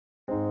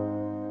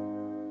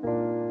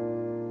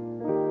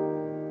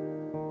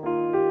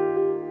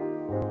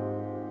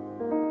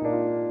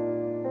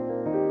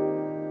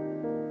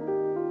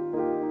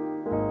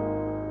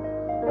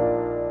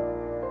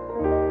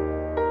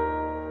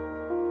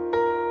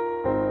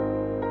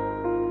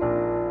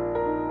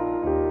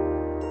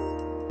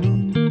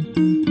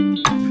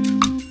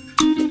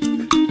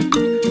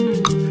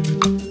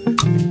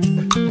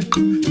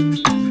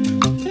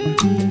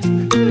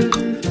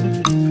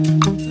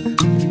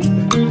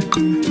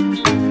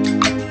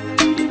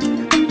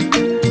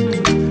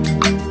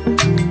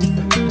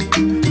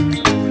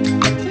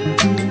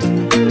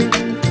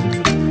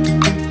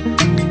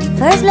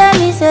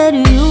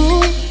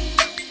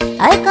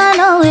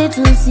wait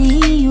to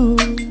see you.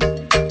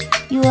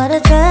 You are the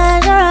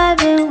treasure I've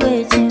been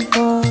waiting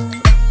for.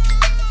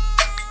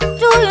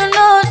 Do you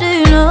know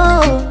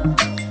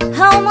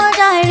how much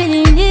I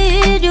really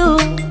need you?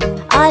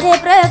 I dey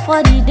pray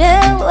for the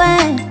day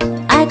when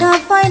I can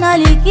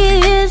finally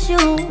kiss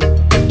you.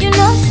 You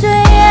know,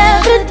 say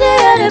every day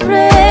I dey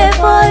pray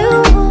for you.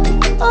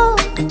 Oh,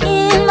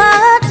 in my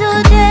heart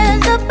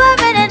today's a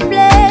permanent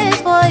place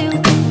for you.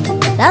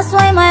 That's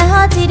why my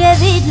heart it dey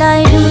beat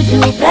like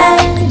do-do-bell.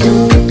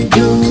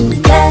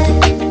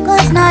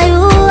 Cause now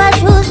you I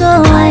choose, so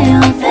I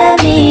am fair,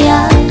 me I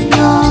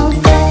am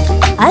fair.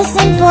 I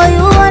sing for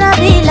you wanna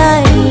be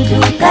like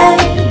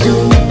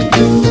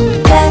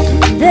do-do-bell.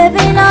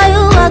 Baby, now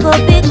you I go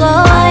pick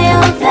up, I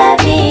am fair,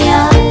 me I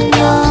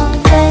am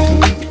fair.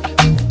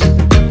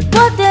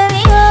 But there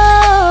we go.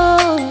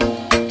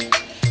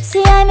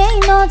 See, I may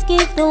not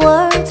give the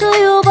world to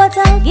you, but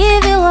I'll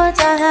give you what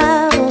I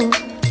have.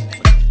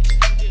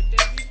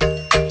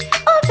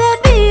 Oh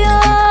baby,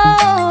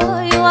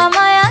 oh, you are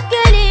my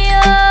angel,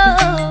 oh.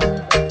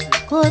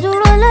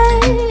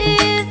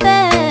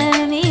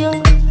 Me,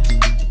 oh.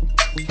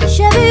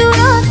 Shabby, you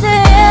know,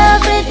 say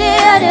every day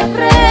I dey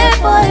pray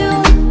for you.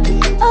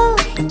 Oh,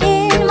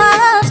 in my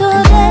heart,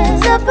 oh,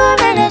 there's a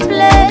permanent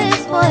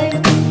place for you.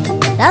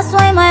 That's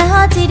why my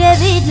heart it dey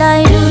beat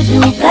like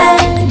do-do-bell.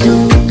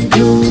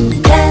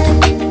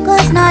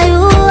 Cause now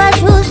you I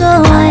choose, so I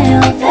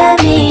am fair,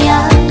 me I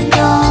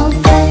am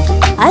fair.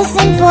 I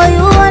sing for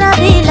you wanna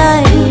be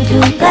like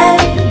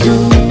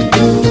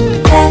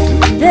do-do-bell.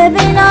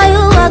 Baby, now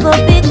you I go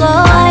pick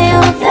up, I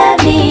am fair,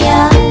 me I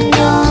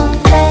am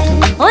fair.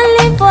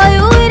 Only for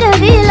you it'll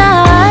be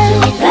like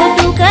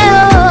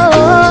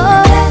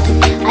do-do-bell.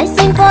 I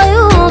sing for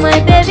you, my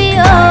baby,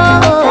 oh.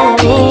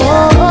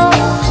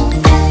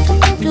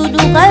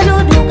 Do-do-bell,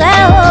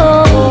 do-do-bell, oh.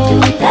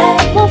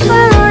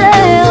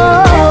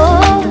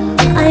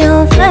 I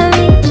am fair,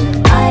 me,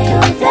 I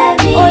am fair,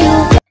 me, oh, you.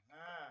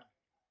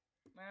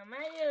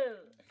 Mama, you.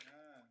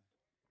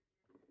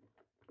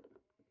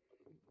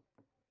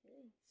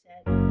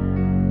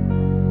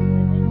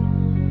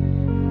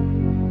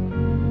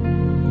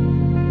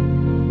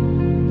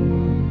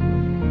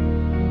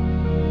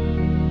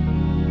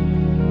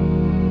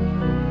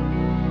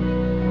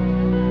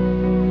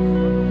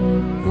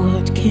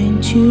 What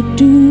can't you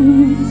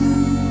do?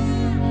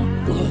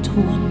 What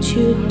won't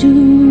you do?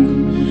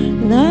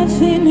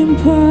 Nothing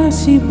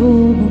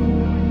impossible.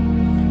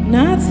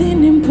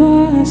 Nothing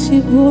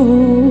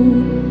impossible.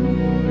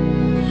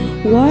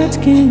 What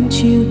can't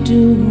you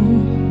do?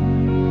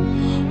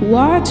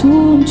 What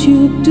won't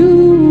you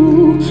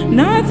do?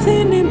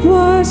 Nothing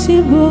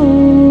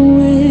impossible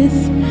with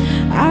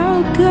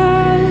our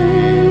God.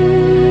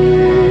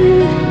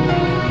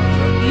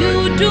 You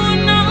do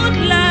not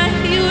lie,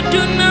 you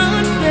do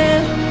not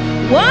fail.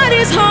 What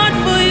is hard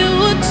for you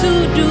to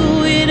do?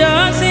 It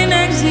doesn't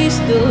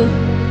exist, oh.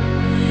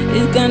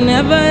 It can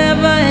never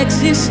ever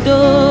exist,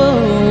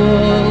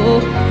 oh.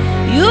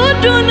 You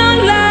do not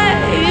lie,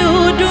 you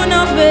do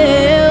not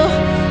fail.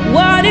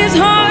 What is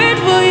hard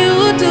for you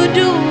to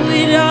do?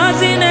 It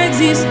doesn't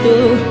exist,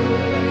 oh.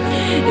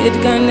 It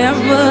can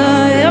never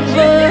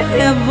ever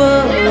ever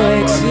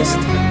exist.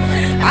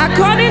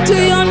 According to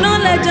your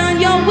knowledge and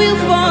your will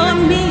for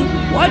me,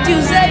 what you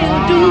say you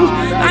do,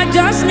 I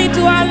just need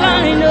to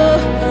align, oh.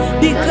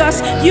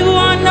 Because you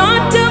are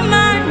not a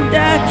man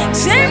that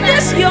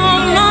changes your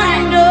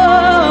mind,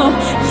 oh.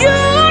 You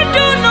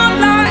do not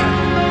lie,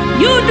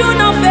 you do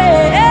not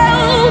fail.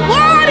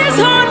 What is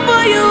hard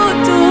for you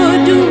to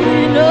do?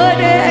 You know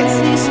they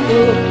exist,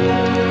 oh.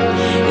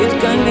 It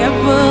can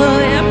never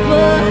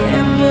ever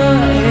ever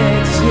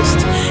exist.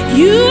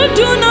 You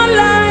do not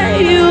lie,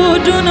 you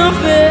do not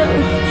fail.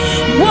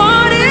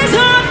 What is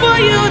hard for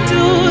you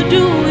to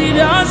do? It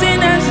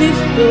doesn't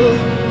exist, oh.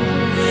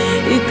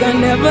 It can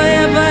never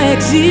ever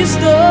exist,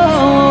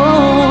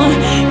 oh.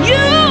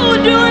 You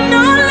do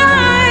not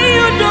lie,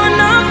 you do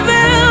not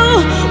fail.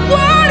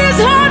 What is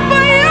hard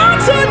for you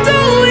to do?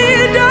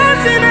 It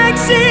doesn't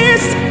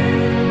exist.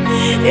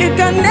 It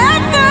can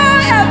never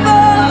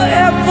ever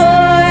ever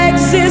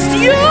exist.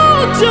 You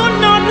do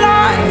not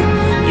lie,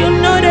 you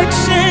not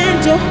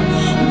exchange, oh.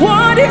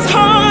 What is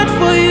hard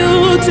for you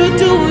to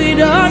do? It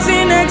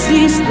doesn't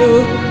exist,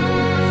 oh.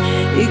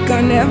 It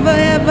can never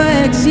ever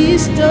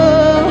exist,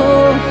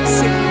 oh.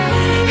 Say,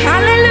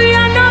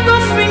 hallelujah, no go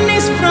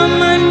finish from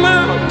my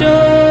mouth, oh.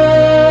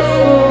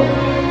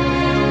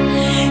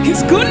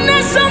 His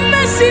goodness and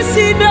mercy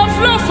see the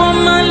flow from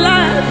my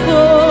life, oh.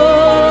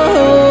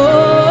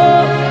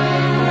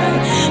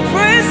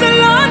 Praise the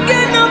Lord,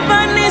 get no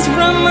vanish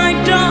from my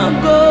tongue,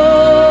 oh.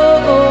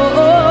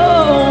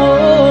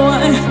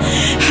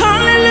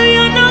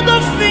 Hallelujah, no go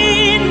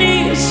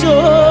finish,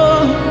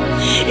 oh.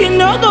 It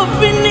no go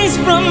finish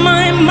from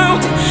my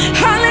mouth.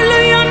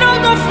 Hallelujah, no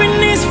go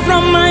finish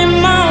from my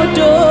mouth,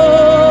 oh.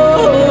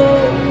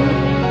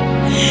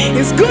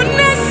 His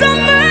goodness and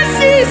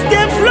mercies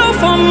they flow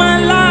from my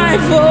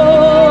life, oh.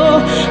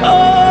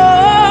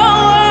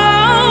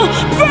 Oh,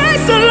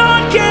 praise the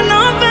Lord,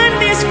 cannot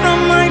vanish from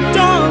my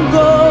tongue, oh.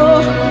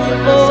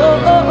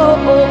 Oh, oh.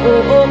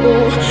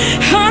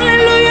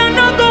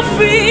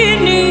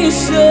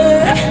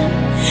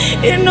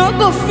 no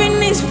go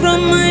finish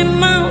from my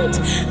mouth.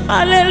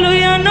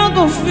 Hallelujah, no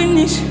go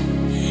finish.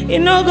 It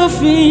no go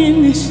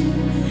finish.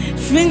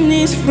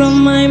 Finish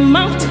from my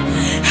mouth.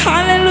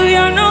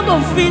 Hallelujah, no go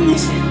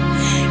finish.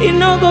 It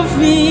no go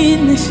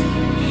finish.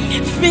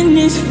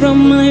 Finish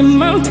from my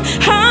mouth.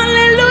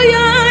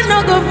 Hallelujah,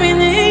 no go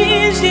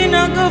finish. It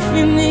no go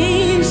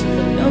finish.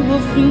 No go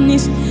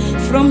finish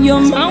from your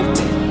mouth.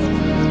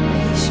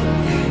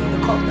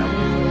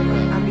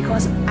 And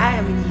because I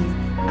am in you,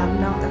 I'm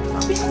now that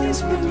found. Finish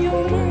from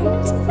your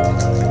mouth.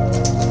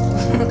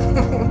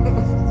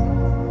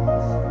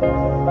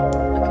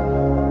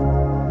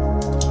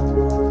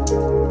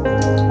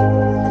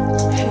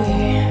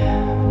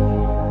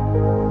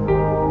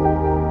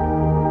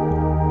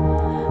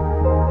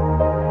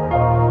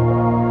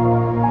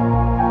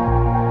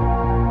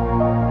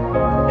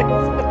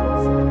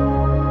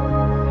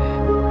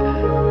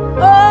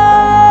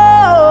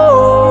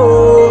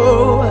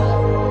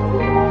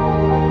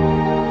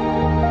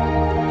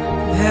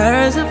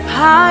 There's a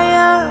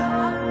fire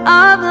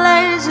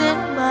ablaze in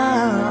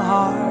my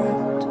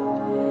heart.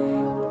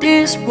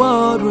 This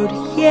world would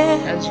hear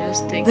that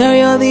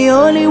you're the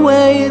only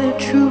way, the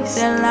truth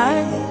and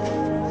life.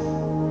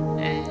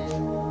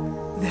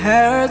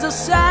 There's a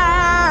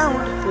sound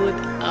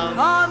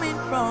coming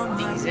from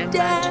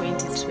December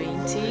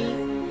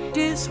 2020.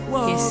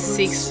 He's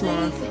 6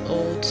 months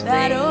old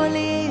today.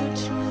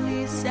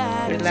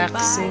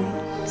 Relaxing,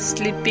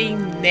 sleeping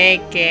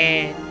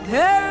naked.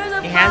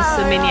 It has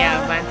so many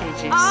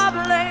advantages.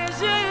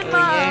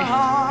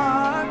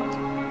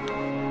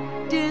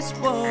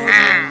 Oh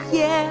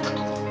yeah.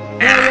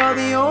 You're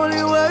the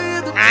only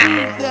way, the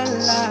truth and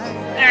life.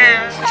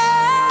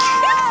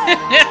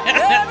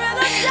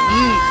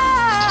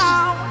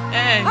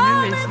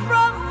 Coming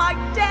from my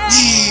dad.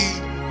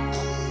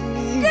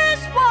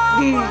 This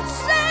one would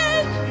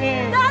say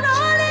not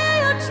only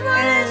you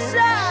truly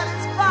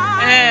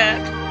satisfied.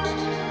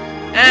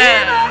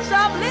 Rivers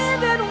of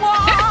living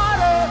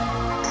water.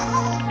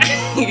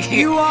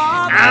 You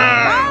are the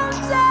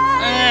fountain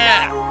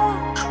that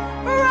won't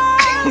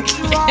run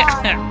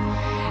dry.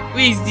 Who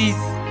is this?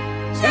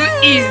 Who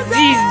is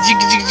this?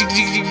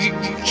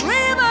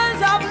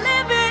 Rivers of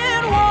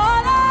living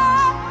water.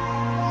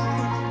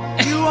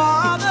 You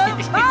are the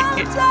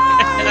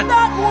fountain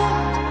that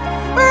won't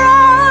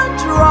run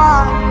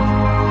dry.